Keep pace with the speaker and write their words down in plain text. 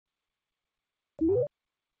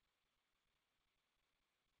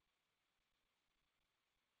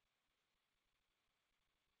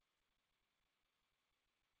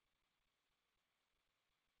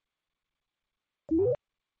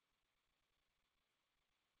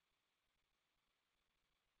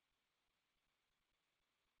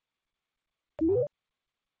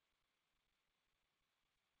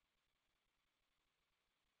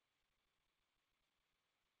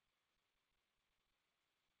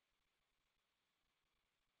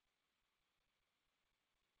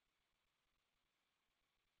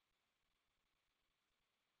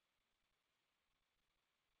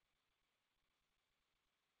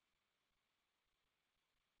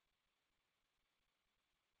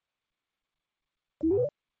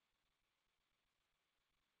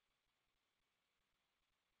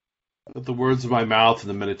Let the words of my mouth and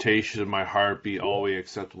the meditation of my heart be always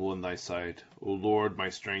acceptable in thy sight, O Lord, my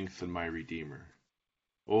strength and my redeemer.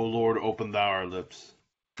 O Lord, open thou our lips.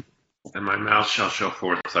 And my mouth shall show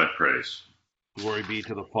forth thy praise. Glory be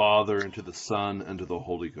to the Father, and to the Son, and to the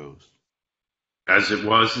Holy Ghost. As it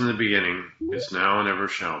was in the beginning, is now, and ever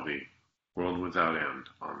shall be, world without end.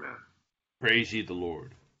 Amen. Praise ye the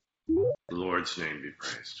Lord. The Lord's name be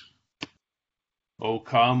praised. O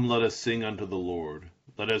come, let us sing unto the Lord.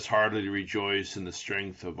 Let us heartily rejoice in the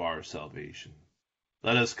strength of our salvation.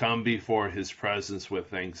 Let us come before his presence with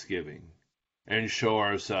thanksgiving, and show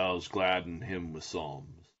ourselves glad in him with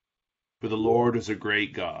psalms. For the Lord is a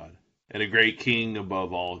great God, and a great King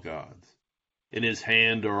above all gods. In his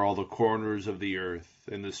hand are all the corners of the earth,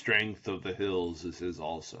 and the strength of the hills is his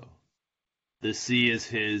also. The sea is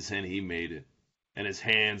his, and he made it, and his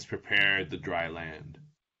hands prepared the dry land.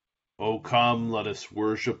 O come, let us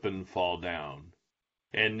worship and fall down,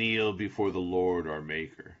 and kneel before the Lord our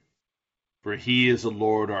Maker. For he is the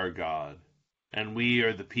Lord our God, and we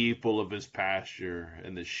are the people of his pasture,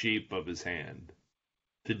 and the sheep of his hand.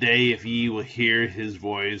 Today, if ye will hear his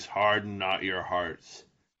voice, harden not your hearts,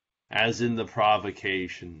 as in the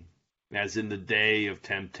provocation, as in the day of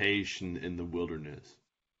temptation in the wilderness,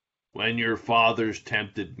 when your fathers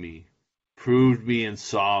tempted me, proved me, and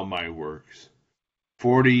saw my works.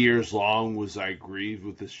 40 years long was I grieved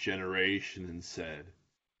with this generation, and said,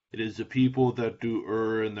 it is the people that do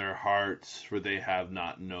err in their hearts, for they have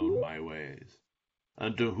not known my ways.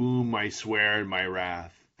 Unto whom I swear in my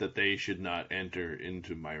wrath, that they should not enter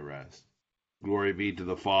into my rest. Glory be to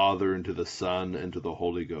the Father, and to the Son, and to the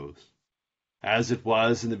Holy Ghost. As it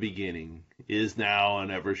was in the beginning, is now,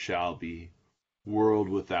 and ever shall be, world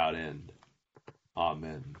without end.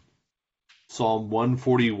 Amen. Psalm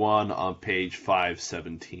 141 on page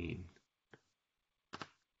 517.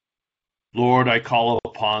 Lord, I call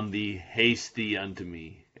upon thee, haste thee unto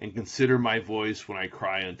me, and consider my voice when I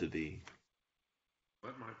cry unto thee.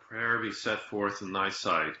 Let my prayer be set forth in thy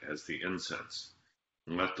sight as the incense,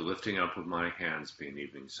 and let the lifting up of my hands be an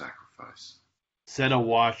evening sacrifice. Set a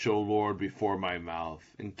watch, O Lord, before my mouth,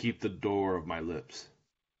 and keep the door of my lips.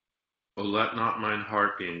 O let not mine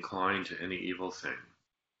heart be inclined to any evil thing.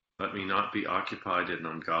 Let me not be occupied in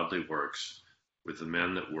ungodly works with the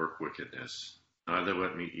men that work wickedness, neither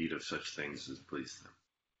let me eat of such things as please them.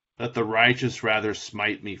 Let the righteous rather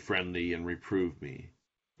smite me friendly and reprove me.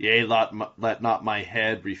 Yea, let not my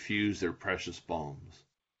head refuse their precious balms.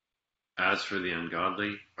 As for the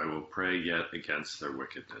ungodly, I will pray yet against their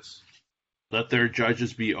wickedness. Let their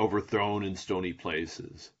judges be overthrown in stony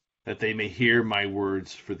places, that they may hear my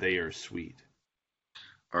words, for they are sweet.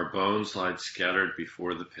 Our bones lie scattered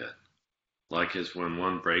before the pit, like as when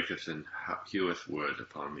one breaketh and heweth wood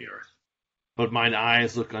upon the earth. But mine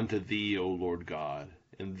eyes look unto thee, O Lord God.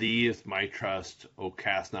 In thee is my trust, O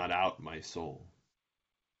cast not out my soul.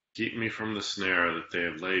 Keep me from the snare that they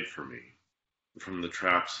have laid for me, and from the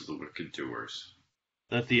traps of the wicked doers.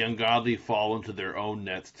 Let the ungodly fall into their own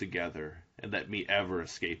nets together, and let me ever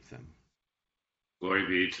escape them. Glory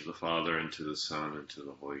be to the Father, and to the Son, and to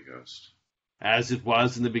the Holy Ghost. As it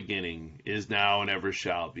was in the beginning, is now, and ever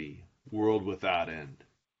shall be, world without end.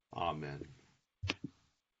 Amen.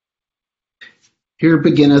 Here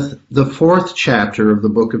beginneth the 4th chapter of the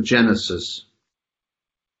book of Genesis.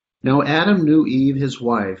 Now Adam knew Eve his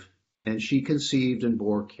wife, and she conceived and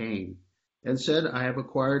bore Cain, and said, I have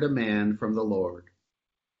acquired a man from the Lord.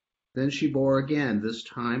 Then she bore again, this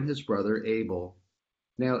time his brother Abel.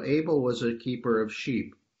 Now Abel was a keeper of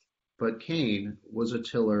sheep, but Cain was a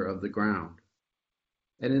tiller of the ground.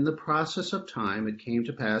 And in the process of time it came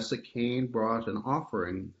to pass that Cain brought an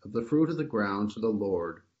offering of the fruit of the ground to the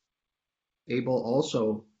Lord. Abel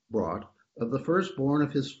also brought of the firstborn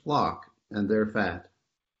of his flock and their fat.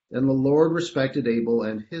 And the Lord respected Abel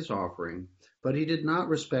and his offering, but he did not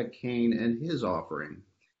respect Cain and his offering.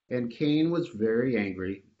 And Cain was very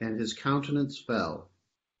angry, and his countenance fell.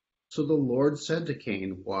 So the Lord said to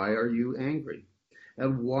Cain, Why are you angry?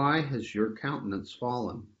 And why has your countenance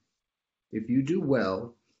fallen? If you do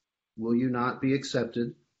well, will you not be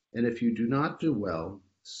accepted? And if you do not do well,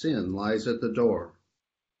 sin lies at the door,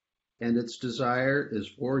 and its desire is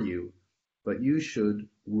for you, but you should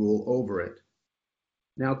rule over it."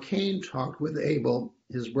 Now Cain talked with Abel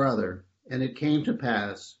his brother, and it came to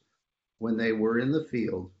pass, when they were in the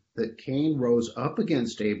field, that Cain rose up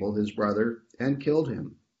against Abel his brother and killed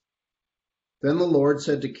him. Then the Lord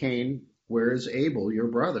said to Cain, "Where is Abel your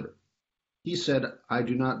brother?" He said, "I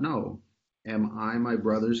do not know. Am I my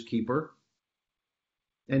brother's keeper?"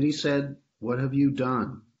 And he said, "What have you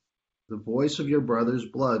done? The voice of your brother's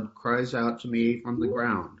blood cries out to me from the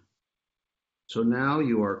ground. So now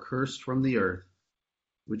you are cursed from the earth,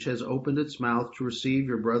 which has opened its mouth to receive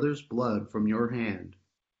your brother's blood from your hand.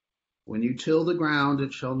 When you till the ground,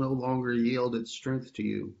 it shall no longer yield its strength to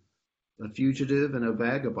you. A fugitive and a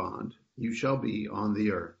vagabond you shall be on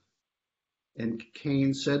the earth." And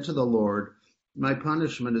Cain said to the Lord, "My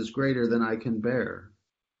punishment is greater than I can bear.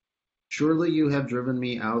 Surely you have driven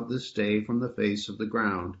me out this day from the face of the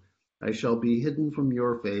ground. I shall be hidden from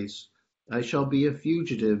your face. I shall be a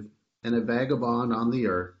fugitive and a vagabond on the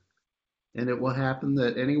earth. And it will happen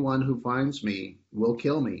that anyone who finds me will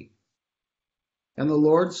kill me." And the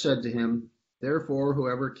Lord said to him, "Therefore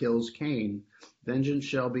whoever kills Cain, vengeance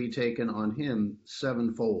shall be taken on him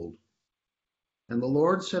sevenfold." And the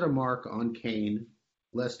Lord set a mark on Cain,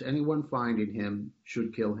 lest anyone finding him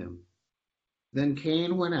should kill him. Then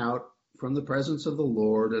Cain went out from the presence of the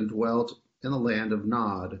Lord and dwelt in the land of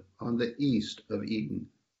Nod, on the east of Eden.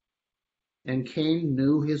 And Cain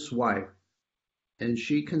knew his wife, and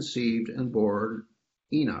she conceived and bore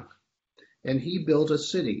Enoch. And he built a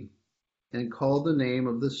city, and called the name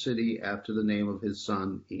of the city after the name of his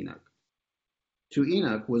son Enoch. To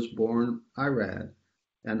Enoch was born Irad,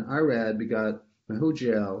 and Irad begot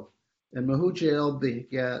Mehujael, and Mehujael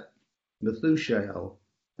begat Methushael,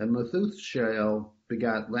 and Methushael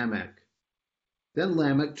begat Lamech. Then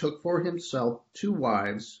Lamech took for himself 2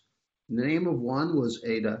 wives. The name of one was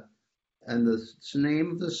Adah, and the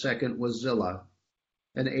name of the second was Zillah.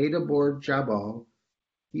 And Adah bore Jabal.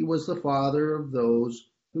 He was the father of those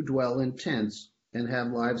who dwell in tents and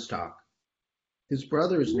have livestock. His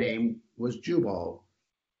brother's name was Jubal.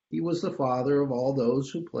 He was the father of all those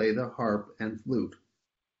who play the harp and flute.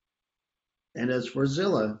 And as for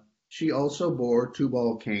Zillah, she also bore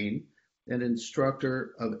Tubal-Cain, an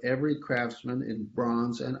instructor of every craftsman in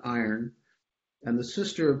bronze and iron, and the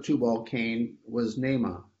sister of Tubal-Cain was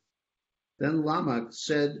Naamah. Then Lamech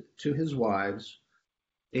said to his wives,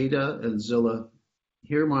 Adah and Zillah,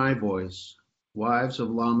 "Hear my voice. Wives of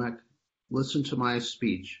Lamech, listen to my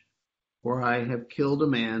speech. For I have killed a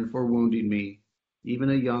man for wounding me, even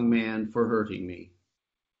a young man for hurting me.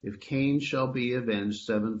 If Cain shall be avenged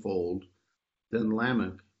sevenfold, then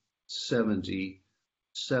Lamech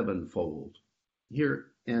 77-fold."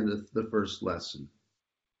 Here endeth the first lesson.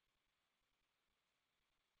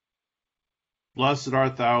 Blessed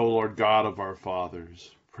art thou, Lord God of our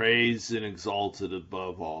fathers, praised and exalted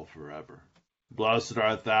above all forever. Blessed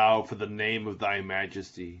art thou for the name of thy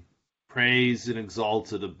majesty, praised and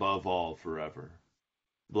exalted above all forever.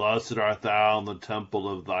 Blessed art thou in the temple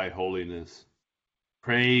of thy holiness,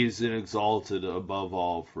 praised and exalted above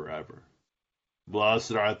all forever.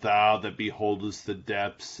 Blessed art thou that beholdest the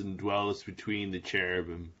depths and dwellest between the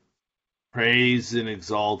cherubim, praised and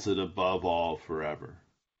exalted above all forever.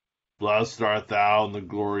 Blessed art thou in the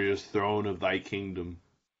glorious throne of thy kingdom,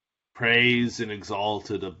 praised and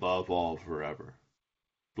exalted above all forever.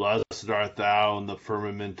 Blessed art thou in the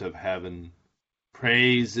firmament of heaven,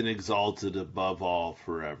 praised and exalted above all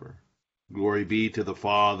forever. Glory be to the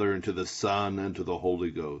Father, and to the Son, and to the Holy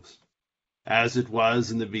Ghost, as it was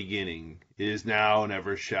in the beginning, is now, and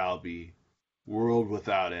ever shall be, world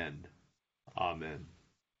without end. Amen.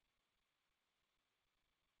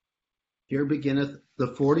 Here beginneth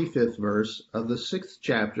the 45th verse of the 6th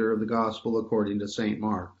chapter of the Gospel according to St.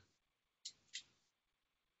 Mark.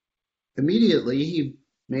 Immediately he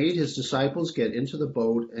made his disciples get into the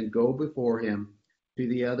boat and go before him to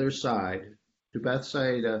the other side, to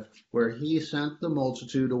Bethsaida, where he sent the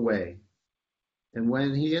multitude away. And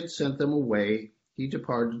when he had sent them away, he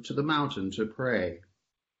departed to the mountain to pray.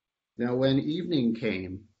 Now when evening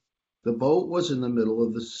came, the boat was in the middle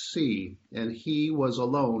of the sea, and he was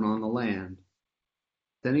alone on the land.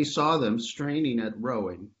 Then he saw them straining at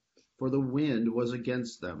rowing, for the wind was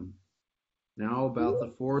against them. Now about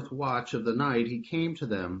the 4th watch of the night he came to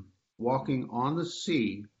them, walking on the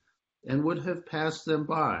sea, and would have passed them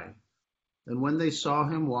by. And when they saw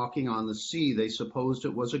him walking on the sea, they supposed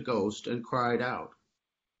it was a ghost, and cried out.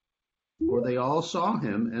 For they all saw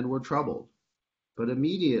him and were troubled. But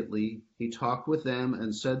immediately he talked with them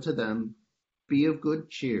and said to them, "Be of good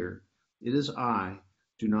cheer, it is I,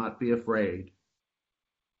 do not be afraid."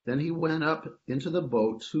 Then he went up into the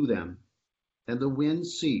boat to them, and the wind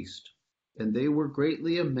ceased, And they were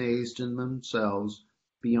greatly amazed in themselves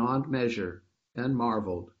beyond measure, and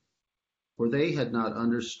marveled, for they had not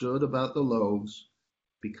understood about the loaves,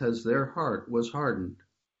 because their heart was hardened.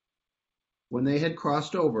 When they had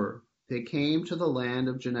crossed over, they came to the land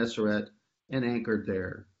of Gennesaret and anchored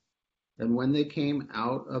there. And when they came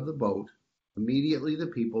out of the boat, immediately the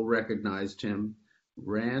people recognized him,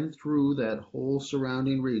 ran through that whole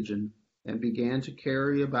surrounding region, and began to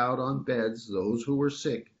carry about on beds those who were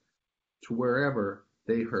sick, to wherever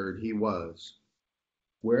they heard he was.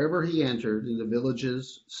 Wherever he entered, in the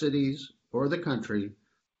villages, cities, or the country,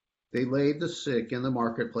 they laid the sick in the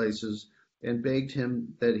marketplaces and begged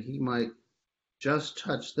him that he might just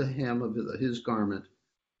touch the hem of his garment,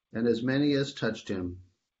 and as many as touched him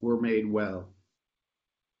were made well.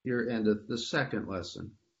 Here endeth the second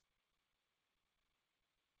lesson.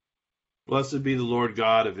 Blessed be the Lord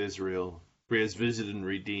God of Israel, for he has visited and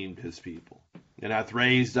redeemed his people, and hath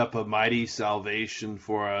raised up a mighty salvation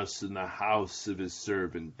for us in the house of his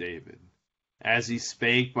servant David, as he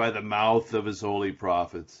spake by the mouth of his holy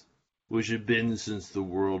prophets, which have been since the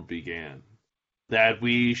world began, that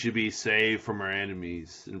we should be saved from our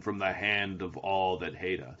enemies and from the hand of all that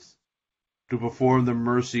hate us, to perform the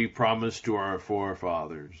mercy promised to our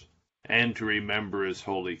forefathers, and to remember his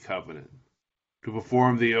holy covenant, to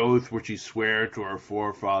perform the oath which he sware to our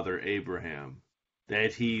forefather Abraham,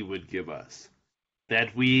 that he would give us,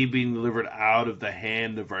 that we, being delivered out of the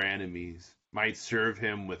hand of our enemies, might serve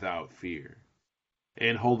him without fear,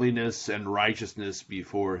 in holiness and righteousness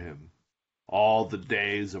before him, all the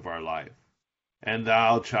days of our life. And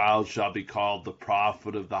thou, child, shalt be called the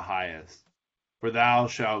prophet of the highest, for thou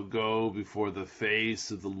shalt go before the face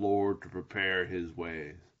of the Lord to prepare his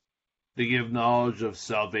ways, to give knowledge of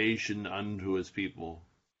salvation unto his people,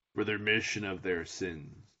 for the remission of their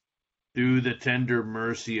sins, through the tender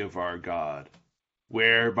mercy of our God,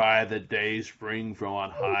 whereby the day spring from on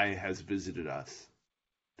high has visited us,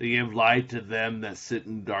 to give light to them that sit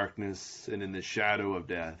in darkness and in the shadow of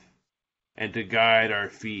death, and to guide our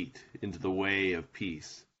feet into the way of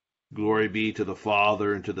peace. Glory be to the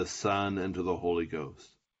Father, and to the Son, and to the Holy Ghost,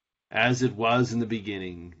 as it was in the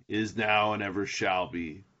beginning, is now, and ever shall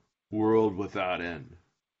be, world without end.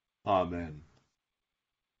 Amen.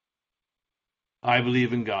 I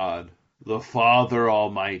believe in God, the Father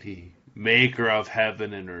Almighty, maker of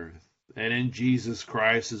heaven and earth, and in Jesus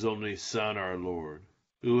Christ, his only Son, our Lord,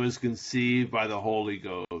 who was conceived by the Holy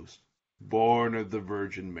Ghost, born of the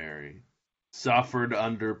Virgin Mary, suffered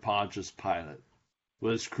under Pontius Pilate,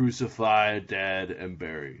 was crucified, dead, and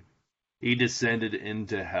buried. He descended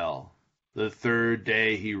into hell. The third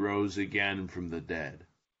day he rose again from the dead.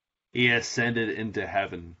 He ascended into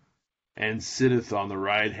heaven, and sitteth on the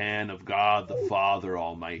right hand of God the Father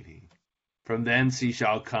Almighty. From thence he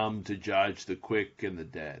shall come to judge the quick and the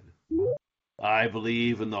dead. I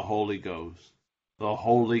believe in the Holy Ghost, the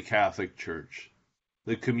Holy Catholic Church,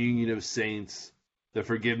 the communion of saints, the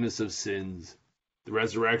forgiveness of sins, the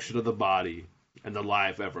resurrection of the body, and the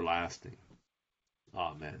life everlasting.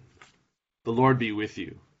 Amen. The Lord be with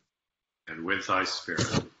you. And with thy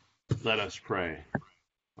spirit. Let us pray.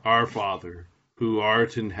 Our Father, who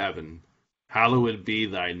art in heaven, hallowed be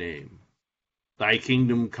thy name. Thy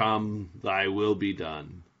kingdom come, thy will be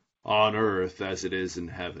done, on earth as it is in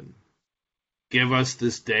heaven. Give us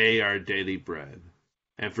this day our daily bread,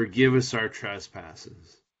 and forgive us our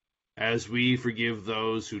trespasses, as we forgive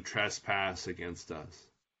those who trespass against us.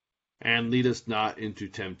 And lead us not into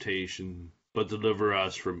temptation, but deliver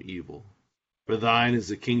us from evil. For thine is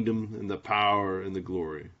the kingdom, and the power, and the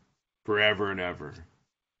glory, forever and ever.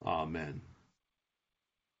 Amen.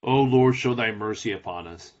 O Lord, show thy mercy upon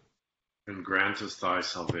us. And grant us thy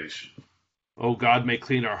salvation. O God, make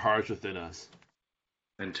clean our hearts within us.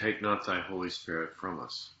 And take not thy Holy Spirit from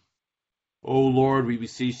us. O Lord, we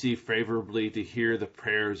beseech thee favorably to hear the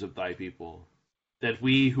prayers of thy people, that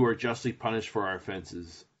we who are justly punished for our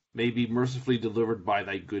offenses may be mercifully delivered by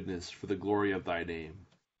thy goodness for the glory of thy name.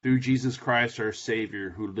 Through Jesus Christ our Savior,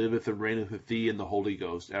 who liveth and reigneth with thee in the Holy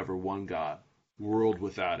Ghost, ever one God, world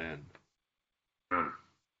without end. Amen.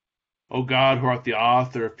 O God, who art the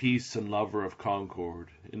author of peace and lover of concord,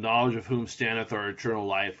 in knowledge of whom standeth our eternal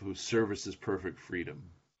life, whose service is perfect freedom,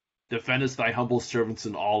 defendest thy humble servants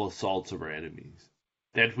in all assaults of our enemies,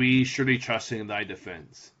 that we, surely trusting in thy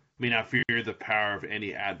defense, may not fear the power of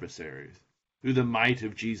any adversaries, through the might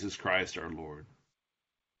of Jesus Christ our Lord.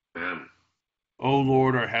 Amen. O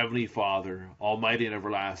Lord, our heavenly Father, almighty and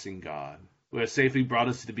everlasting God, who hast safely brought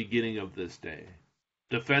us to the beginning of this day,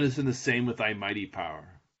 defend us in the same with thy mighty power,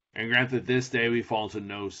 and grant that this day we fall into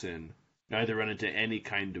no sin, neither run into any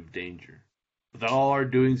kind of danger. but that all our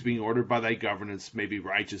doings, being ordered by thy governance, may be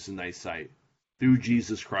righteous in thy sight, through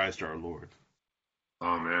Jesus Christ our Lord.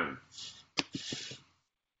 Amen.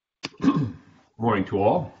 Morning to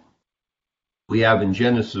all. We have in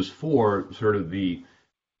Genesis 4 sort of the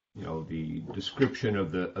description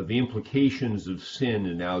of the implications of sin,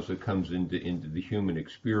 and now as it comes into the human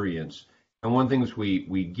experience. And one of the things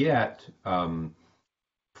we get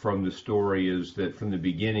from the story is that from the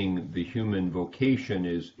beginning, the human vocation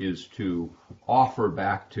is to offer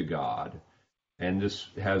back to God. And this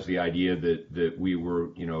has the idea that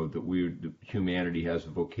humanity has a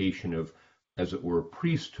vocation of, as it were,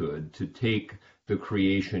 priesthood, to take the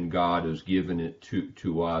creation God has given it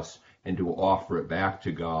to us and to offer it back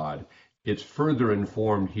to God. It's further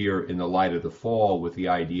informed here in the light of the fall with the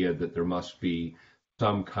idea that there must be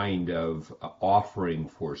some kind of offering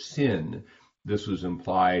for sin. This was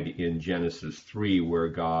implied in Genesis 3, where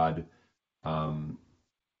God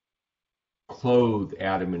clothed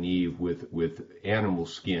Adam and Eve with animal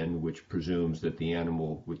skin, which presumes that the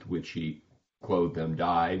animal with which he clothed them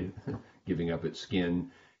died, giving up its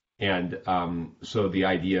skin. And so the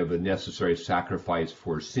idea of a necessary sacrifice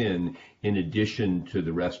for sin, in addition to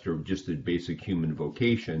the rest of just the basic human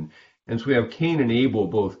vocation. And so we have Cain and Abel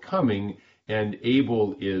both coming, and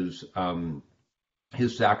Abel is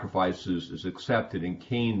his sacrifice is accepted and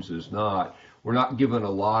Cain's is not. We're not given a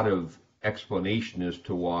lot of explanation as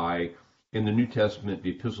to why. In the New Testament,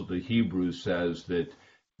 the Epistle to Hebrews says that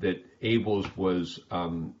Abel's was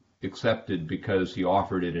accepted because he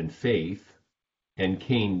offered it in faith, and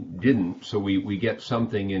Cain didn't. So we get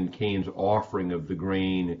something in Cain's offering of the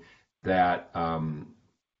grain that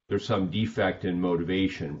there's some defect in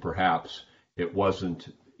motivation. Perhaps it wasn't,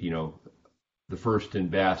 the first and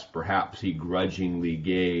best. Perhaps he grudgingly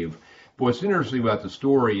gave. But what's interesting about the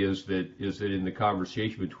story is that in the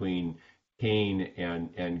conversation between Cain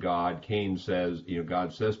and God, Cain says,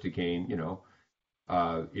 God says to Cain,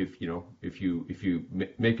 if you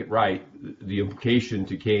make it right, the implication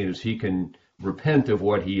to Cain is he can repent of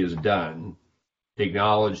what he has done,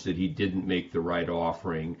 acknowledge that he didn't make the right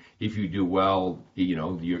offering. If you do well,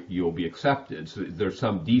 you'll be accepted. So there's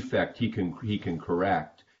some defect he can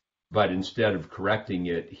correct, but instead of correcting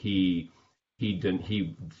it, he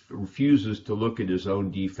refuses to look at his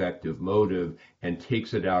own defective motive and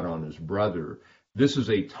takes it out on his brother. This is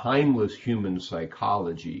a timeless human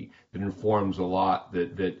psychology that informs a lot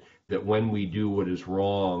that when we do what is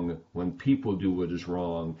wrong, when people do what is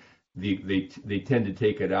wrong, they tend to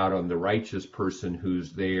take it out on the righteous person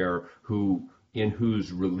who's there, in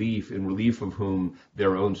relief of whom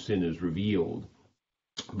their own sin is revealed.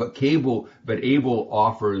 But Abel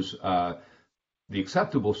offers the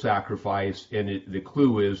acceptable sacrifice, and the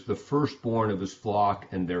clue is the firstborn of his flock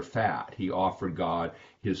and their fat. He offered God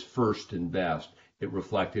his first and best. It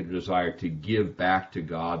reflected a desire to give back to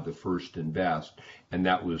God the first and best, and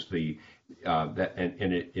that was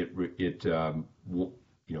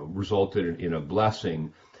resulted in a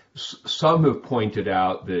blessing. Some have pointed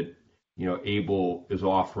out that Abel is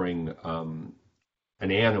offering an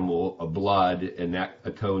animal, a blood, and that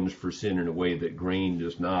atones for sin in a way that grain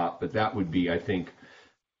does not. But that would be, I think,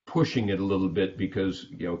 pushing it a little bit, because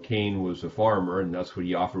Cain was a farmer and that's what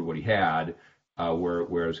he offered, what he had,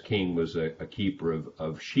 whereas Cain was a keeper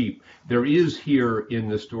of sheep. There is here in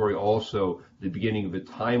the story also the beginning of a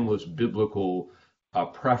timeless biblical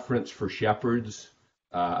preference for shepherds.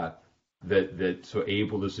 So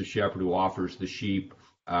Abel is the shepherd who offers the sheep.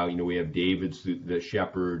 We have David's the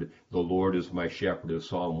shepherd. The Lord is my shepherd of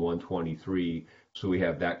Psalm 123. So we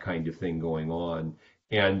have that kind of thing going on.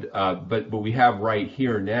 And but we have right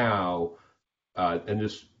here now, and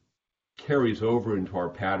this carries over into our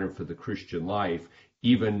pattern for the Christian life,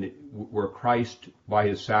 even where Christ by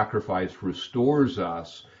his sacrifice restores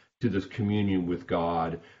us to this communion with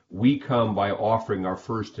God. We come by offering our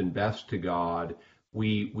first and best to God.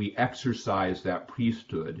 We exercise that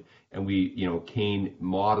priesthood, and Cain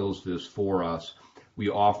models this for us. We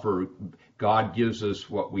offer, God gives us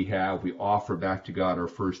what we have. We offer back to God our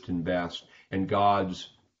first and best, and God's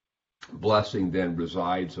blessing then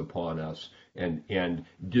resides upon us. And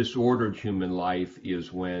disordered human life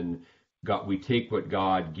is when we take what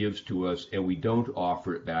God gives to us and we don't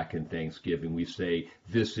offer it back in thanksgiving. We say,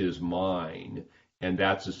 this is mine. And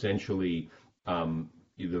that's essentially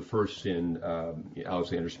the first sin.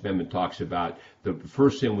 Alexander Spemann talks about the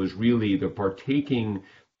first sin was really the partaking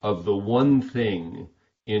of the one thing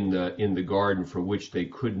in the garden for which they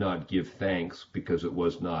could not give thanks because it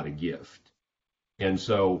was not a gift. And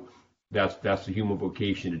so that's the human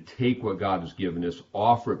vocation, to take what God has given us,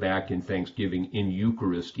 offer it back in thanksgiving, in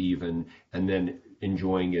Eucharist even, and then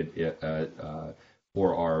enjoying it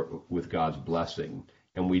or are with God's blessing.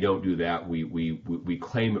 And we don't do that. We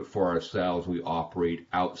claim it for ourselves. We operate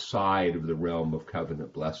outside of the realm of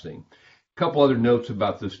covenant blessing. A couple other notes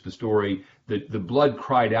about the story. That the blood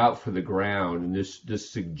cried out for the ground, and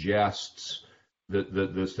this suggests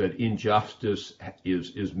that injustice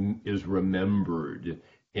is remembered,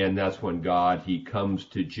 and that's when God, he comes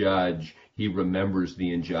to judge. He remembers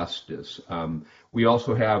the injustice. We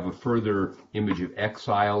also have a further image of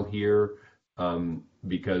exile here,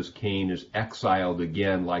 because Cain is exiled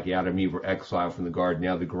again, like Adam and Eve were exiled from the garden.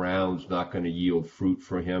 Now the ground's not going to yield fruit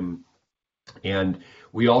for him. And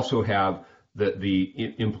we also have the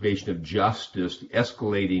implication of justice, the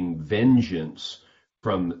escalating vengeance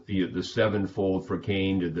from the sevenfold for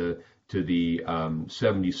Cain to the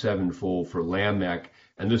 77-fold for Lamech.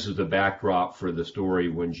 And this is the backdrop for the story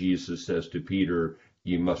when Jesus says to Peter,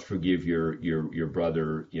 you must forgive your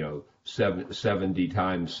brother, 70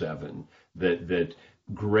 times 7. That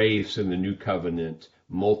grace in the new covenant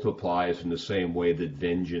multiplies in the same way that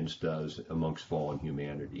vengeance does amongst fallen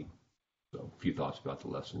humanity. So, a few thoughts about the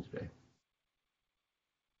lesson today.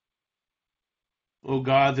 O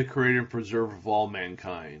God, the creator and preserver of all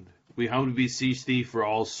mankind, we humbly beseech thee for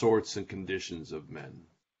all sorts and conditions of men,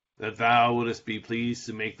 that thou wouldest be pleased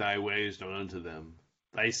to make thy ways known unto them,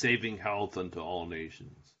 thy saving health unto all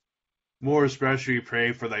nations. More especially we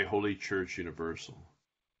pray for thy holy church universal,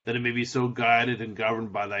 that it may be so guided and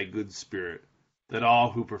governed by thy good spirit, that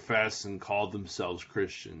all who profess and call themselves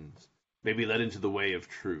Christians may be led into the way of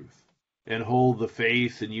truth, and hold the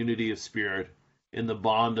faith and unity of spirit in the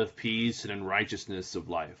bond of peace and in righteousness of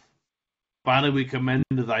life. Finally, we commend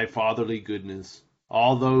to thy fatherly goodness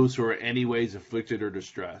all those who are anyways afflicted or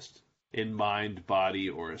distressed, in mind, body,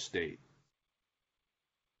 or estate.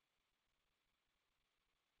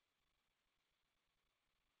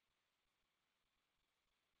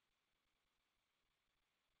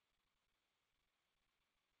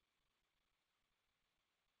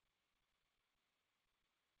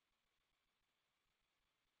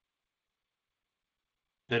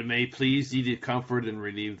 That it may please thee to comfort and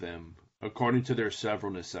relieve them, according to their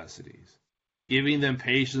several necessities, giving them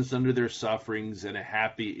patience under their sufferings and a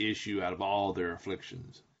happy issue out of all their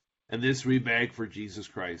afflictions. And this we beg for Jesus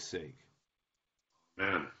Christ's sake.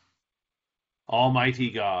 Amen.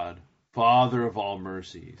 Almighty God, Father of all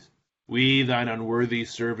mercies, we, thine unworthy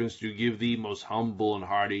servants, do give thee most humble and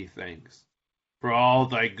hearty thanks for all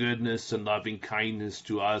thy goodness and loving kindness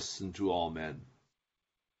to us and to all men.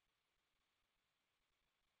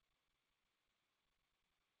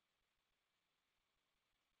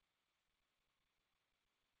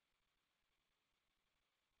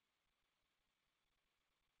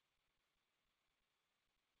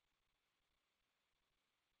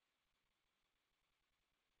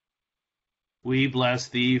 We bless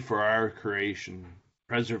thee for our creation,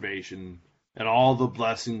 preservation, and all the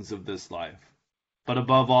blessings of this life, but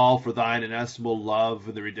above all for thine inestimable love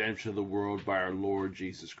and the redemption of the world by our Lord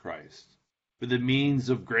Jesus Christ, for the means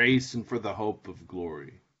of grace and for the hope of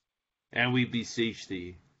glory. And we beseech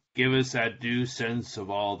thee, give us that due sense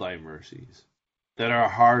of all thy mercies, that our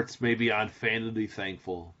hearts may be unfeignedly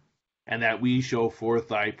thankful, and that we show forth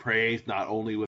thy praise not only with